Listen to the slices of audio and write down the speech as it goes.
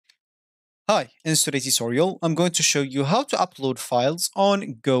Hi, in today's tutorial, I'm going to show you how to upload files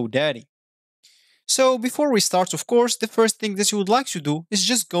on GoDaddy. So before we start, of course, the first thing that you would like to do is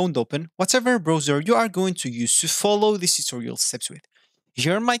just go and open whatever browser you are going to use to follow this tutorial steps with.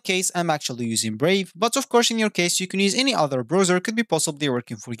 Here in my case, I'm actually using Brave, but of course in your case, you can use any other browser could be possibly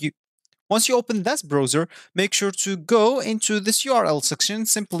working for you. Once you open that browser, make sure to go into this URL section,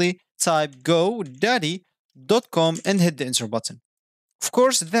 simply type godaddy.com and hit the enter button. Of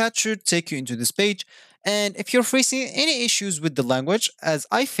course, that should take you into this page. And if you're facing any issues with the language, as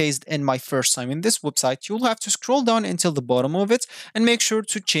I faced in my first time in this website, you'll have to scroll down until the bottom of it and make sure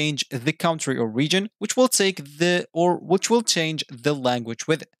to change the country or region, which will change the language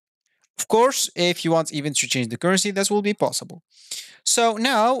with it. Of course, if you want even to change the currency, that will be possible. So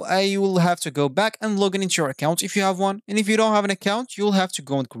now you will have to go back and log in into your account if you have one. And if you don't have an account, you'll have to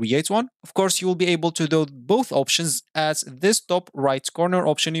go and create one. Of course, you will be able to do both options. As this top right corner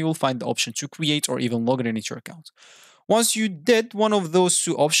option, you will find the option to create or even log in into your account. Once you did one of those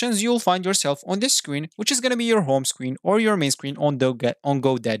two options, you'll find yourself on this screen, which is going to be your home screen or your main screen on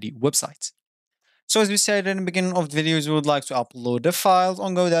GoDaddy website. So as we said in the beginning of the videos, we would like to upload the files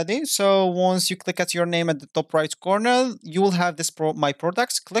on GoDaddy. So once you click at your name at the top right corner, you will have this My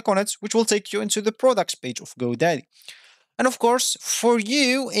Products. Click on it, which will take you into the products page of GoDaddy. And of course, for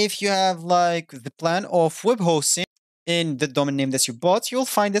you, if you have like the plan of web hosting in the domain name that you bought, you'll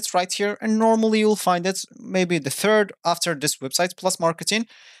find it right here. And normally you'll find it maybe the third after this website plus marketing.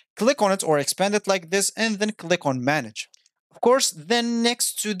 Click on it or expand it like this and then click on manage. Of course, then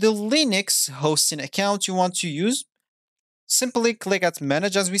next to the Linux hosting account you want to use, simply click at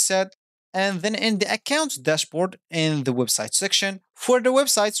manage as we said, and then in the account dashboard in the website section, for the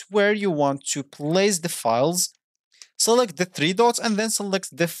websites where you want to place the files, select the three dots and then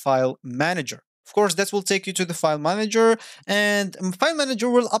select the file manager. Of course, that will take you to the file manager, and file manager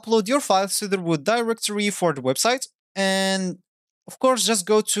will upload your files to the root directory for the website. And of course, just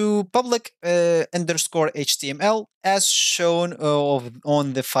go to public underscore HTML as shown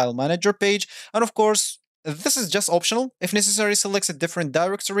on the file manager page. And of course, this is just optional. If necessary, select a different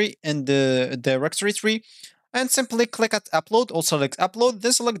directory in the directory tree and simply click at upload or select upload,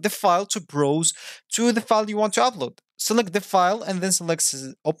 then select the file to browse to the file you want to upload. Select the file and then select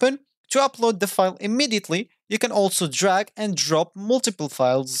open to upload the file immediately. You can also drag and drop multiple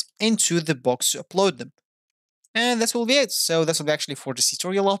files into the box to upload them. And that will be it. So that will be actually for this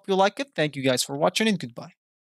tutorial. I hope you like it. Thank you guys for watching and goodbye.